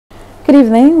Good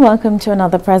evening. Welcome to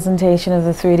another presentation of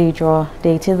the 3D draw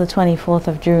dated the 24th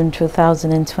of June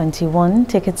 2021.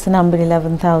 Tickets number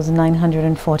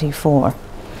 11,944.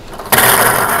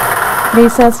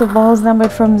 These sets of balls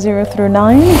numbered from 0 through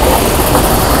 9.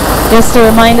 Just a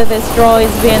reminder, this draw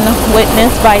is being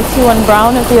witnessed by T1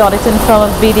 Brown of the Auditon Firm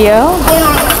of Video.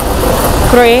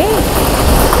 3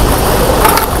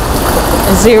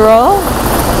 0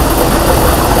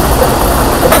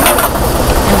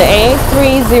 and the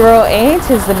 8308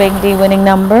 is the big D winning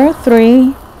number.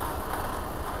 3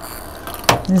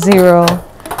 0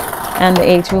 and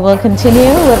 8. We will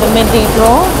continue with the mid D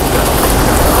draw.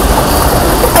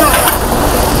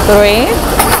 3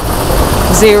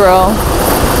 0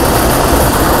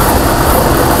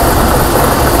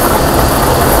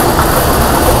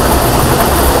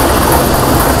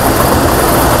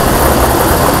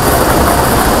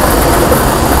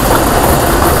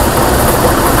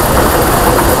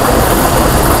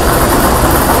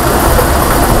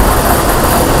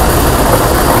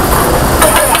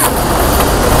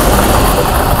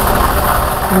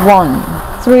 1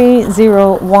 3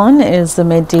 0 1 is the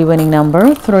mid D winning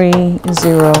number. 3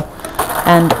 0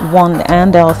 and 1,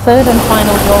 and our third and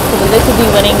final draw for the little D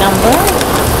winning number.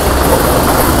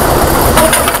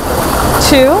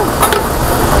 2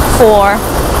 4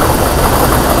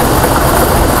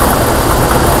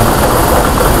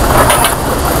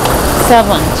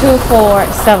 7 2 4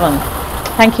 7.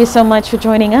 Thank you so much for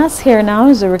joining us. Here now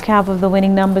is a recap of the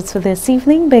winning numbers for this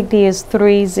evening. Big D is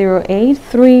 308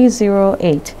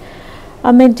 308.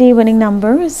 Our mid D winning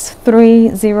number is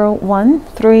 301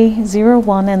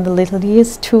 301, and the little D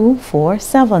is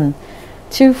 247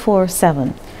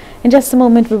 247. In just a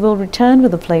moment we will return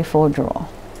with the play 4 draw.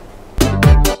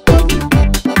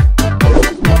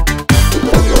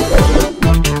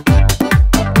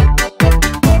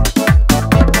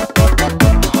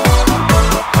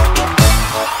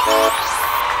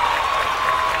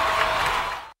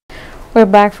 We're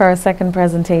back for our second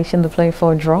presentation, the Play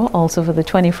 4 draw, also for the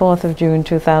 24th of June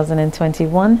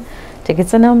 2021.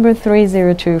 Tickets are number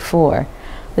 3024.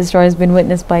 This draw has been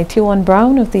witnessed by T1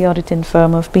 Brown of the Auditing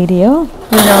Firm of BDO.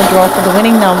 We now draw for the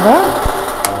winning number.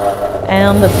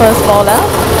 And the first ball up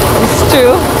is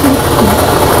 2,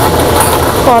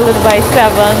 followed by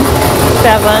 7,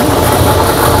 7.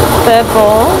 Third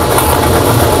ball,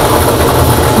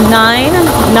 9,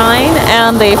 9,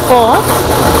 and the fourth,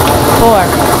 4.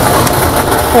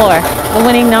 4. The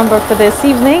winning number for this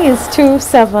evening is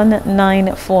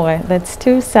 2794. That's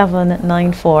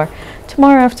 2794.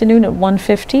 Tomorrow afternoon at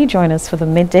 1:50, join us for the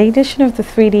midday edition of the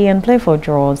 3D and Play 4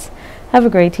 draws. Have a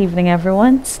great evening,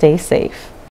 everyone. Stay safe.